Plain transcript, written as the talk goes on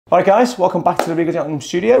Alright guys, welcome back to the Regal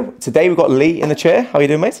studio. Today we've got Lee in the chair. How are you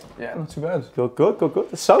doing, mate? Yeah, not too bad.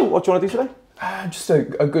 Good. So, what do you want to do today? Just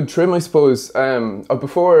a good trim, I suppose.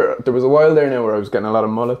 Before, there was a while there now where I was getting a lot of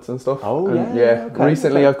mullets and stuff. Oh, and yeah. Okay,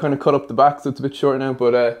 recently I've kind of cut up the back, so it's a bit short now,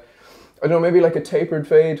 but I don't know, maybe like a tapered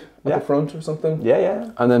fade at the front or something.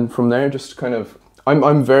 Yeah. And then from there, just kind of,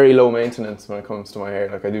 I'm very low maintenance when it comes to my hair.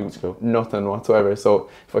 Like I do nothing whatsoever, so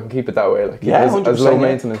if I can keep it that way, like as low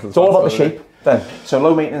maintenance as possible. It's all about the shape then. So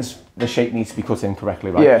low maintenance, the shape needs to be cut in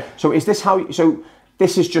correctly, right? Yeah. So is this how, so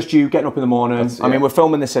this is just you getting up in the morning. I mean, we're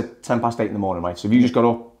filming this at 8:10 in the morning, right? So if you just got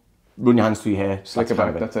up, run your hands through your hair. Slick it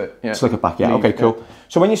back, that's it. Yeah. Slick it back, yeah. Okay, cool.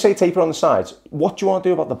 So when you say taper on the sides, what do you want to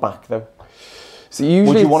do about the back though? So usually,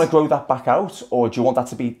 would you want to grow that back out, or do you want that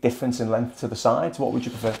to be different in length to the sides? What would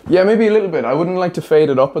you prefer? Yeah, maybe a little bit. I wouldn't like to fade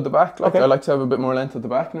it up at the back. Like I like to have a bit more length at the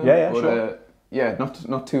back now. Yeah, but, sure. Yeah,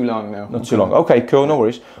 not too long now. Not too long. Okay, cool, no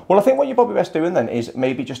worries. Well, I think what you're probably best doing then is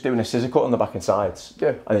maybe just doing a scissor cut on the back and sides. Yeah.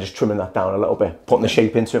 And then just trimming that down a little bit, putting the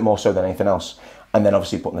shape into it more so than anything else. And then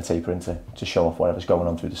obviously putting the taper in to show off whatever's going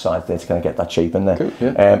on through the sides there to kind of get that shape in there. Cool,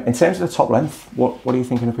 yeah. In terms of the top length, what are you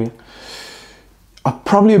thinking of here?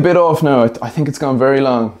 Probably a bit off now. I think it's gone very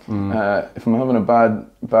long. If I'm having a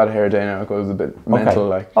bad hair day now, it goes a bit mental.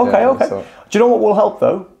 Like Okay. So. Do you know what will help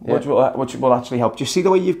though? What will actually help? Do you see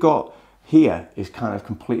the way you've got here is kind of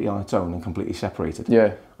completely on its own and completely separated?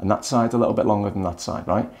 Yeah. And that side's a little bit longer than that side,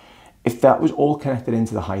 right? If that was all connected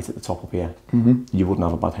into the height at the top up here, you wouldn't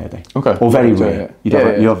have a bad hair day. Okay. Or very rare. You'd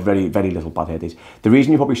have very, very little bad hair days. The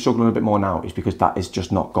reason you're probably struggling a bit more now is because that is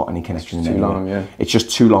just not got any connection in there. Too long, yeah. It's just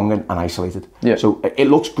too long and isolated. Yeah. So it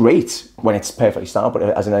looks great when it's perfectly styled, but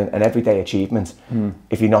as an everyday achievement,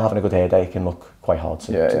 if you're not having a good hair day, it can look quite hard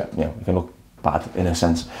to, it can look bad in a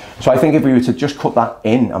sense. So I think if we were to just cut that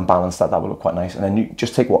in and balance that, that would look quite nice. And then you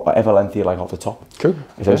just take whatever length you like off the top. Cool.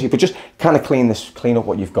 But just kind of clean up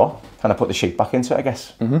what you've got, kind of put the shape back into it, I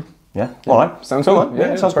guess. Yeah. All right. Sounds good.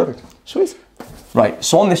 Yeah, sounds perfect. Good. Sweet. Right.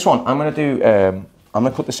 So on this one, I'm going to do. I'm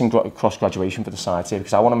going to cut this in cross graduation for the sides here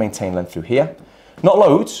because I want to maintain length through here. Not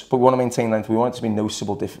loads, but we want to maintain length. We want it to be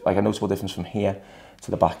noticeable, like a noticeable difference from here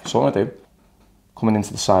to the back. So what I'm going to do. Coming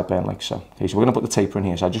into the side bend like so. Okay, so we're going to put the taper in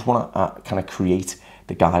here. So I just want to kind of create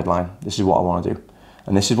the guideline. This is what I want to do.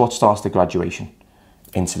 And this is what starts the graduation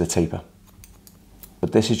into the taper.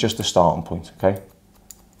 But this is just the starting point, okay?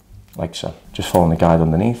 Like so. Just following the guide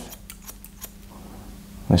underneath.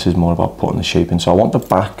 This is more about putting the shape in. So I want the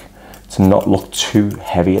back to not look too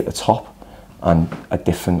heavy at the top and a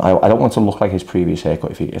different, I don't want it to look like his previous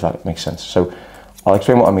haircut, if that makes sense. So I'll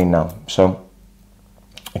explain what I mean now. So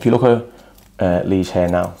if you look at Lee's hair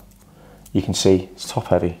now, you can see it's top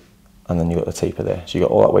heavy and then you've got the taper there. So you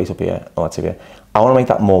got all that weight up here, all that taper here. I want to make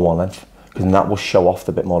that more one length because then that will show off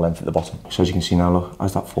the bit more length at the bottom. So as you can see now, look,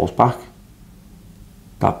 as that falls back,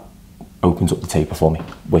 that opens up the taper for me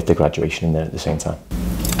with the graduation in there at the same time.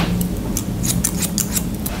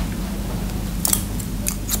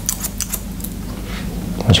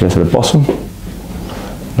 As you go to the bottom,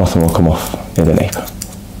 nothing will come off near the nape.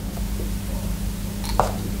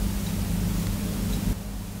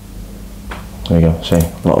 There you go, see,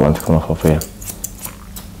 a lot of length coming off here.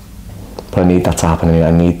 But I need that to happen anyway,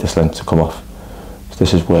 I need this length to come off. So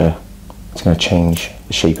this is where it's going to change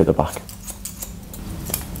the shape of the back.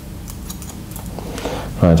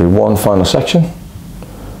 I do one final section,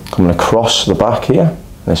 coming across the back here,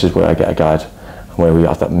 and this is where I get a guide, and where we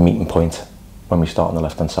have that meeting point when we start on the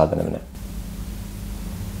left hand side in a minute.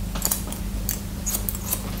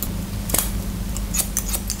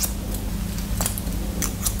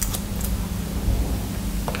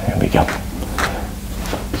 There we go.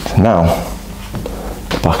 So now,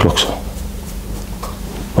 the back looks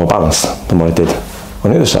more balanced than what it did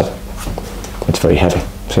on the other side. It's very heavy,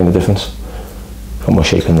 seeing the difference? Got more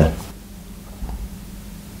shape in there.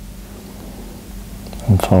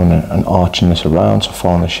 I'm following and arching this around, so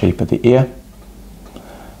following the shape of the ear.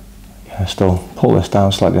 Still pull this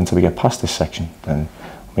down slightly until we get past this section, and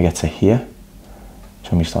when we get to here,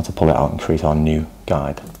 so when we start to pull it out and create our new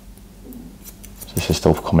guide. So this is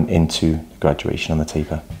still coming into the graduation on the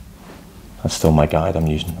taper. That's still my guide I'm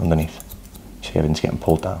using underneath. See, everything's getting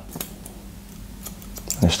pulled down.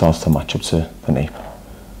 And it starts to match up to the nape.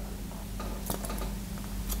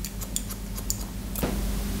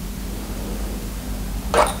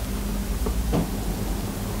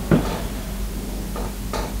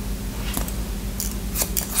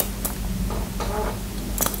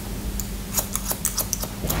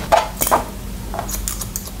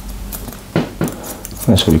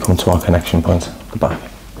 And this is where we come to our connection point at the back.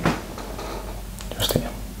 Just here.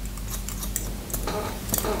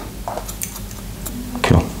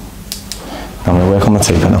 Cool. Now I'm going to work on the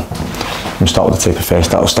the taper now. We'll start with the taper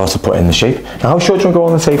first. That'll start to put in the shape. Now, how short do you want to go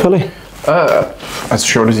on the taper, Lee? As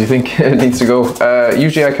short as you think it needs to go.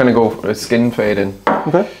 Usually I kind of go a skin fade in.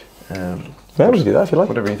 Okay. Yeah, we can do that if you like.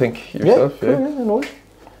 Whatever you think yourself. Yeah, no worries.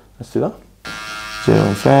 Let's do that. 0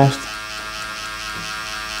 in first.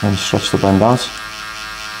 And stretch the blend out.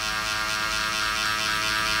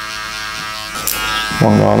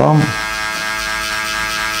 1 yard on.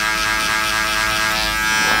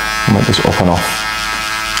 And make this up and off.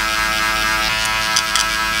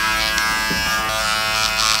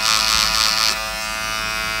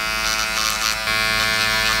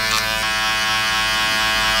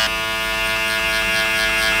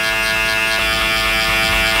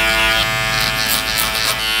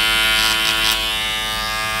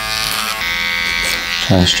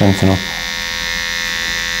 Try and strengthen up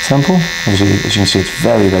temple. Obviously, as you can see, it's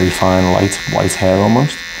very, very fine, light, white hair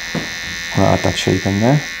almost. I'm going to add that shape in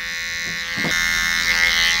there.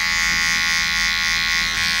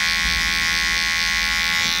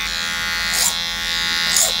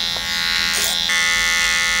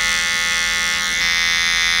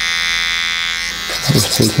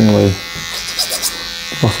 Just taking away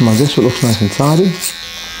the bottom of this so it looks nice and tidy.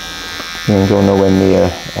 You don't go nowhere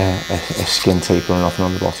near a skin taper or nothing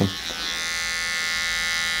on the bottom.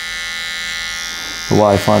 But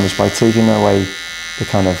what I find is by taking away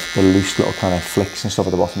the loose little kind of flicks and stuff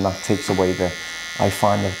at the bottom, that takes away I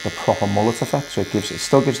find the proper mullet effect. So it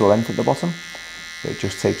still gives the length at the bottom, but it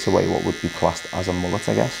just takes away what would be classed as a mullet,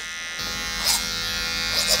 I guess.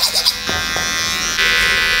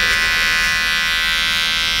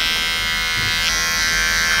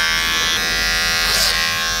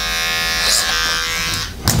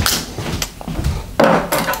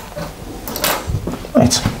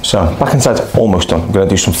 Right, so back inside's almost done. I'm going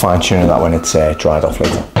to do some fine tuning of that when it's dried off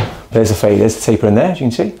later. There's the fade, there's the taper in there, as you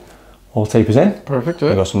can see. All tapers in. Perfect, yeah.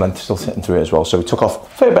 We've got some length still sitting through it as well. So we took off a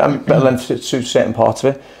fair bit of length to certain parts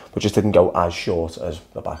of it, but just didn't go as short as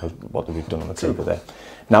the back of what we've done on the taper there.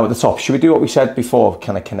 Now at the top, should we do what we said before,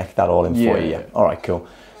 kind of connect that all in for you? Yeah. All right, cool.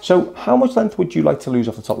 So how much length would you like to lose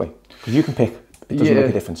off the top, Lee? Because you can pick. It doesn't make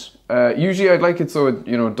a difference. Usually I'd like it so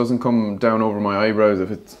it doesn't come down over my eyebrows if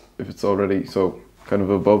it's already kind of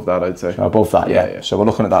above that, I'd say. Above that, yeah. So we're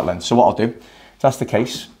looking at that length. So what I'll do, if that's the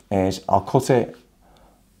case, is I'll cut it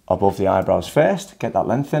above the eyebrows first, get that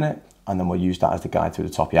length in it, and then we'll use that as the guide through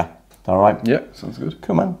the top, yeah? All right? Yeah, sounds good.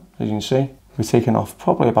 Cool, man. As you can see, we're taking off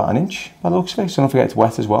probably about 1 inch by the looks of it, so don't forget it's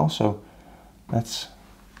wet as well, so let's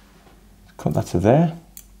cut that to there.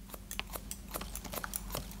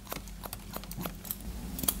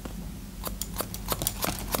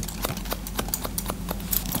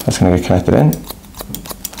 That's going to get connected in.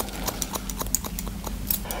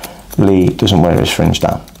 Lee doesn't wear his fringe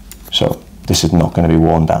down, so this is not going to be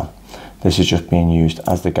worn down. This is just being used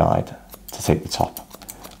as the guide to take the top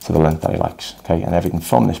to the length that he likes. Okay, and everything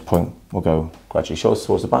from this point will go gradually shorter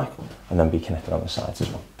towards the back and then be connected on the sides as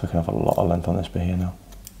well. Picking off a lot of length on this bit here now.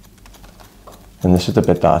 And this is the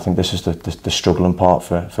bit that I think this is the struggling part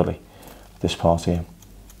for Lee, this part here.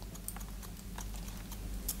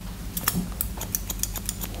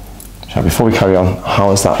 So before we carry on,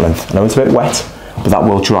 how is that length? I know it's a bit wet, but that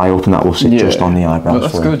will dry up and that will sit just on the eyebrows. No,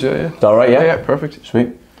 that's good, yeah. Is that all right, yeah? Yeah, perfect. Sweet.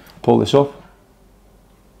 Pull this up.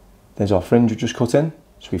 There's our fringe we just cut in.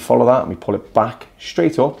 So we follow that and we pull it back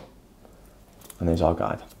straight up. And there's our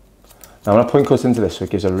guide. Now when I point cut into this, so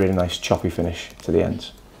it gives a really nice choppy finish to the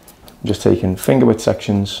ends. I'm just taking finger width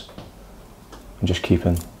sections and just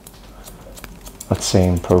keeping that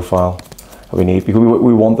same profile that we need, because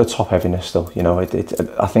we want the top heaviness still, you know. I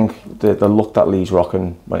think the look that Lee's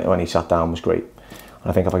rocking when he sat down was great, and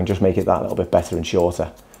I think if I can just make it that little bit better and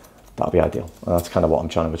shorter, that'll be ideal, and that's kind of what I'm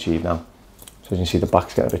trying to achieve now. So as you can see, the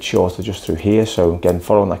back's getting a bit shorter just through here, so again,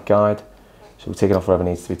 following that guide, so we're taking off whatever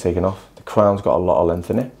needs to be taken off. The crown's got a lot of length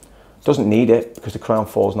in it. Doesn't need it, because the crown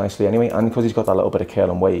falls nicely anyway, and because he's got that little bit of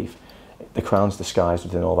curl and wave, the crown's disguised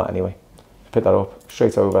within all that anyway. Pick that up,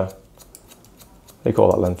 straight over, take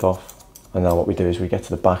all that length off. And now what we do is we get to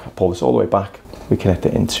the back, I pull this all the way back, we connect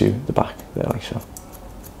it into the back there like so.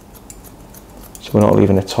 So we're not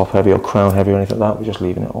leaving it top heavy or crown heavy or anything like that, we're just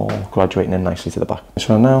leaving it all graduating in nicely to the back.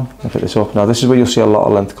 So now, I pick this up. Now this is where you'll see a lot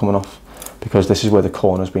of length coming off, because this is where the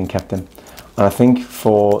corner's being kept in. And I think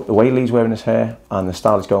for the way Lee's wearing his hair and the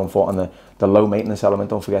style he's going for, and the low maintenance element,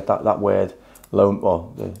 don't forget that word, low,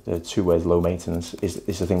 well, the two words low maintenance is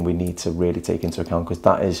the thing we need to really take into account, because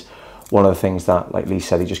that is one of the things that, like Lee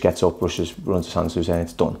said, he just gets up, runs his hands through his hair, and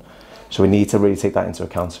it's done. So we need to really take that into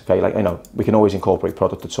account, okay? Like, you know, we can always incorporate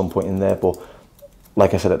product at some point in there, but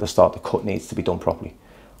like I said at the start, the cut needs to be done properly.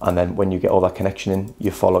 and then when you get all that connection in,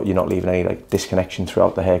 you're not leaving any like disconnection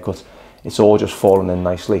throughout the haircut. It's all just falling in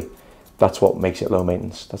nicely. That's what makes it low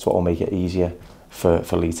maintenance. That's what will make it easier for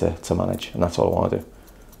Lee to manage, and that's all I want to do.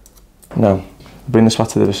 Now, bring this back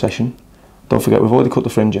to the recession. Don't forget, we've already cut the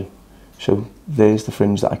fringe in. So there's the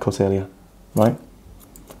fringe that I cut earlier, right?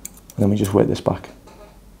 And then we just work this back.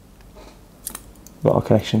 We've got our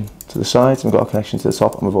connection to the sides, and we've got our connection to the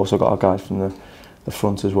top, and we've also got our guide from the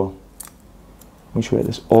front as well. We just work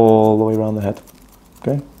this all the way around the head,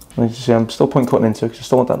 okay? And as you see, I'm still point cutting into it because I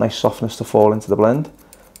still want that nice softness to fall into the blend.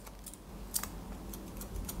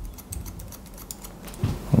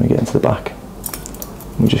 When we get into the back,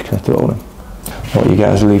 we just connect it all in. What you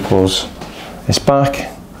get is Lee pulls this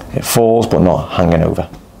back, it falls but not hanging over.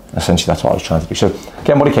 Essentially that's what I was trying to do. So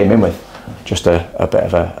again, what he came in with, just a bit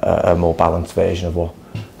of a more balanced version of what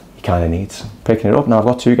he kind of needs. Picking it up, now I've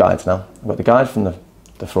got two guides now. I've got the guide from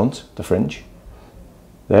the front, the fringe,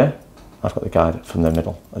 there. I've got the guide from the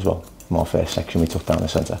middle as well, from our first section we took down the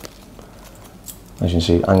centre. As you can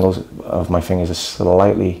see, angles of my fingers are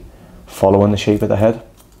slightly following the shape of the head.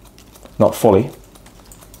 Not fully.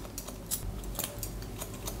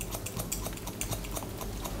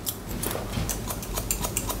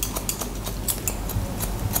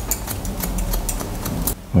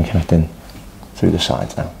 We're connecting through the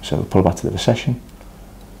sides now. So we'll pull back to the recession.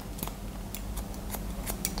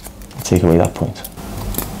 Take away that point.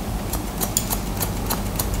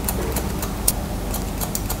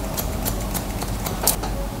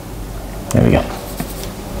 There we go.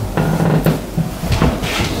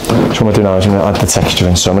 So what I'm going to do now is I'm going to add the texture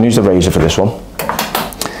in. So I'm going to use the razor for this one.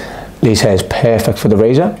 Lee's hair is perfect for the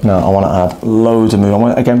razor. Now I want to add loads of move. I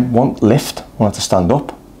want lift. I want it to stand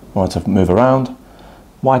up. I want it to move around.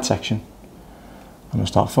 Wide section. I'm going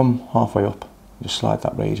to start from halfway up. Just slide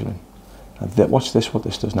that razor in. Now watch this, what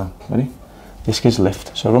this does now. Ready? This gives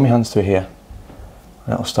lift. So I run my hands through here.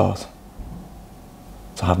 And it'll start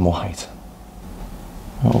to have more height.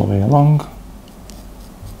 All the way along.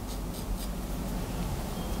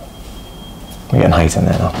 We're getting height in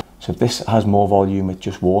there now. So if this has more volume with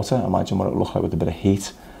just water, imagine what it would look like with a bit of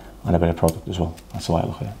heat and a bit of product as well. That's the way I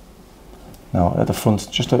look at it. Now at the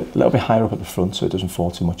front, just a little bit higher up at the front so it doesn't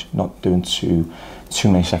fall too much. Not doing too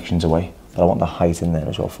many sections away, but I want the height in there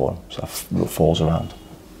as well for them, so it falls around.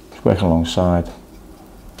 Just working alongside,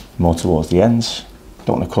 more towards the ends.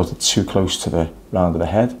 Don't want to cut it too close to the round of the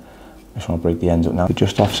head. Just want to break the ends up now.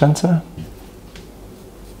 Just off centre.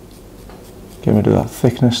 Get rid of that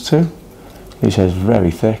thickness too. This hair is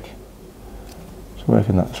very thick. Just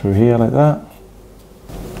working that through here like that.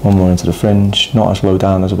 One more into the fringe, not as low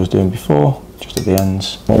down as I was doing before, just at the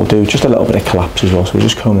ends. What we'll do, just a little bit of collapse as well, so we'll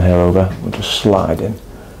just comb the hair over, we'll just slide in,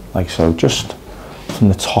 like so, just from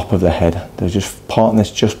the top of the head. There's just parting this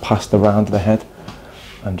just past the round of the head,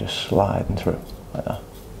 and just sliding through, like that.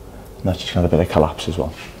 And that's just kind of a bit of collapse as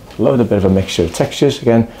well. A little bit of a mixture of textures,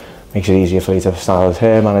 again, makes it easier for you to style his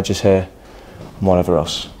hair, manage his hair, and whatever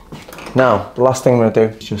else. Now, the last thing I'm going to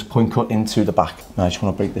do is just point cut into the back. Now I just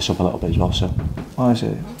want to break this up a little bit as well, so why is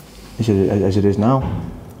it as it is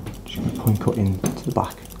now? Just going to point cut into the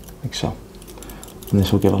back, like so. And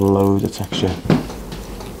this will give a load of texture.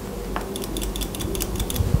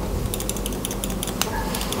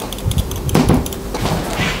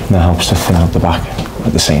 And that helps to thin out the back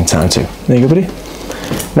at the same time too. There you go, buddy.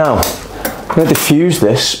 Now, I'm going to diffuse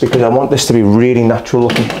this because I want this to be really natural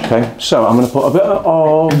looking, okay? So I'm going to put a bit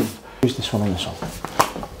of... Use this one and this one.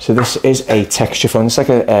 So this is a texture foam. It's like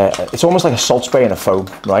it's almost like a salt spray in a foam,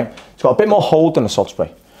 right? It's got a bit more hold than a salt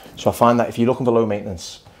spray. So I find that if you're looking for low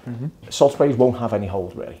maintenance, salt sprays won't have any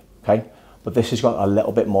hold really, okay? But this has got a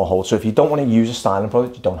little bit more hold. So if you don't want to use a styling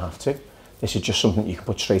product, you don't have to. This is just something you can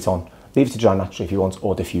put straight on. Leave it to dry naturally if you want,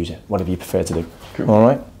 or diffuse it, whatever you prefer to do. Cool. All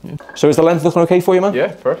right. Yeah. So is the length looking okay for you, man?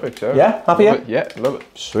 Yeah, perfect. Yeah. Yeah, happy? Love it. Yeah, love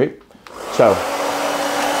it. Sweet. So,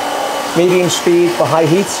 medium speed for high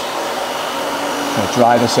heat. Now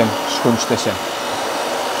dry this in, scrunch this in.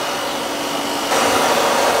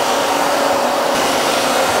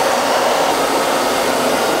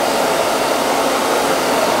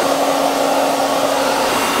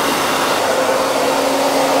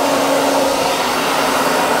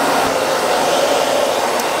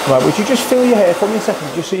 Right, would you just feel your hair for me a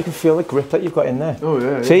second, just so you can feel the grip that you've got in there? Oh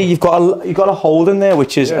yeah. See, you've got a hold in there,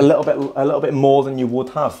 which is a little bit more than you would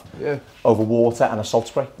have over water and a salt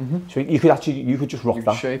spray. So you could just rock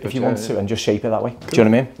that if you want to, and just shape it that way. Cool. Do you know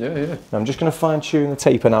what I mean? Yeah, yeah. Now I'm just going to fine tune the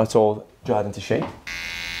taper now it's all dried into shape.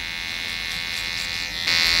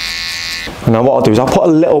 And now what I'll do is I'll put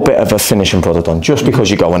a little bit of a finishing product on, just because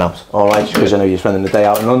you're going out, all right? Because I know you're spending the day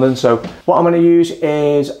out in London. So what I'm going to use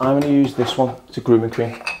is this one. It's a grooming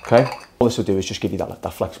cream. Okay. All this will do is just give you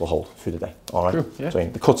that flexible hold through the day. All right. True, yeah. So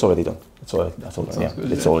the cut's already done. It's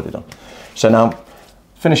already done. So now,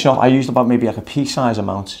 finishing off, I used about maybe like a pea-size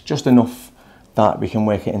amount, just enough that we can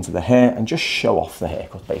work it into the hair and just show off the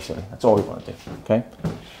haircut, basically. That's all we want to do. Okay.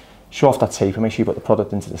 Show off that taper. Make sure you put the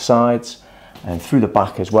product into the sides and through the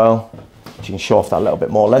back as well. So you can show off that little bit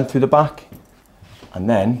more length through the back, and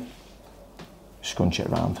then scrunch it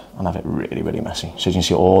around and have it really, really messy. So you can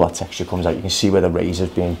see all that texture comes out. You can see where the razor's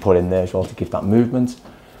being put in there as well to give that movement.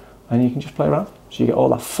 And you can just play around. So you get all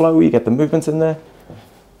that flow, you get the movement in there.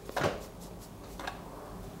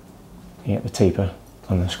 You get the taper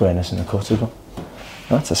and the squareness in the cut as well.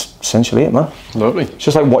 That's essentially it, man. Lovely. It's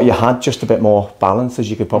just like what you had, just a bit more balanced, as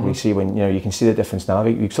you could probably see when, you know, you can see the difference now.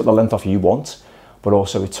 You took the length off you want, but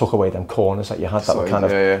also it took away them corners that you had that were kind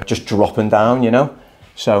of just dropping down, you know?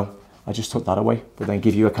 So I just took that away, but then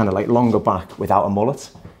give you a kind of like longer back without a mullet.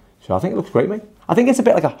 So I think it looks great, mate. I think it's a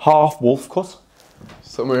bit like a half wolf cut.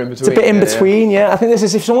 Somewhere in between. It's a bit in between, yeah. I think this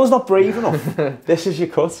is, if someone's not brave enough, this is your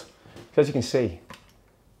cut. As you can see,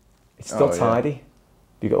 it's still tidy.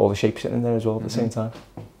 You got all the shapes sitting in there as well at the same time.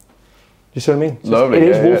 You see what I mean? Lovely. It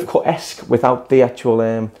is wolf cut-esque without the actual.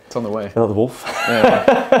 It's on the way. Without the wolf.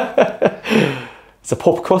 It's a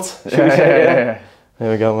pup cut. There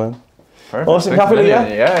we go, man. Perfect. Awesome. Happy New Year.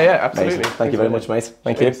 Yeah, absolutely. Thank you very much, mate.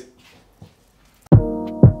 Thank you.